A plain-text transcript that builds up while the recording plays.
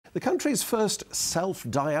The country's first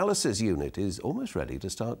self-dialysis unit is almost ready to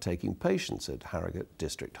start taking patients at Harrogate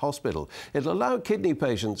District Hospital. It'll allow kidney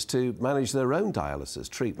patients to manage their own dialysis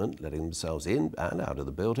treatment, letting themselves in and out of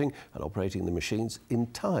the building and operating the machines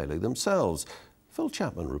entirely themselves. Phil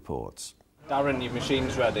Chapman reports. Darren, your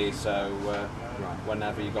machine's ready, so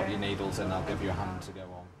whenever you've got your needles in, I'll give you a hand to go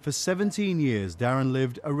on. For 17 years, Darren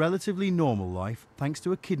lived a relatively normal life thanks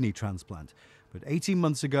to a kidney transplant. But 18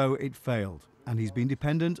 months ago, it failed, and he's been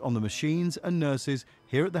dependent on the machines and nurses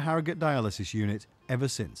here at the Harrogate Dialysis Unit ever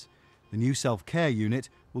since. The new self-care unit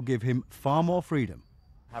will give him far more freedom.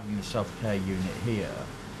 Having the self-care unit here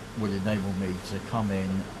will enable me to come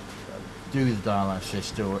in, do the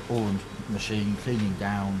dialysis, do all the machine, cleaning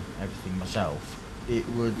down everything myself. It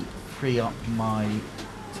would free up my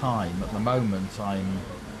time. At the moment, I'm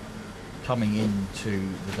coming into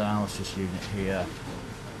the dialysis unit here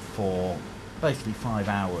for basically 5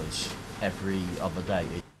 hours every other day.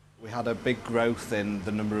 We had a big growth in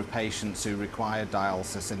the number of patients who required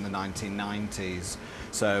dialysis in the 1990s,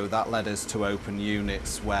 so that led us to open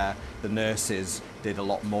units where the nurses did a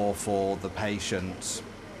lot more for the patients.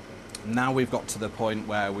 Now we've got to the point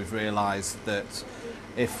where we've realised that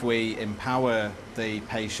if we empower the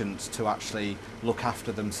patients to actually look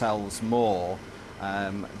after themselves more,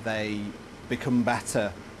 they become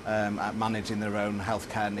better at managing their own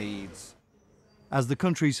healthcare needs. As the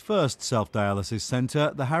country's first self-dialysis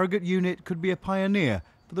centre, the Harrogate unit could be a pioneer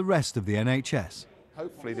for the rest of the NHS.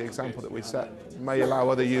 Hopefully the example that we set may allow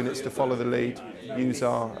other units to follow the lead, use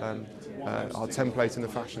our template in the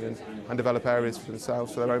fashion and develop areas for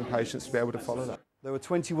themselves, for their own patients to be able to follow that. There were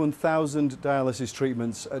 21,000 dialysis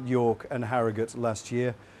treatments at York and Harrogate last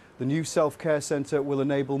year. The new self-care centre will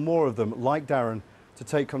enable more of them, like Darren, to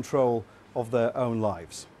take control of their own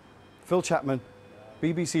lives. Phil Chapman,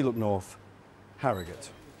 BBC Look North, Harrogate.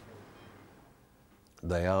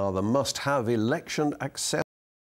 They are the must-have election accessories.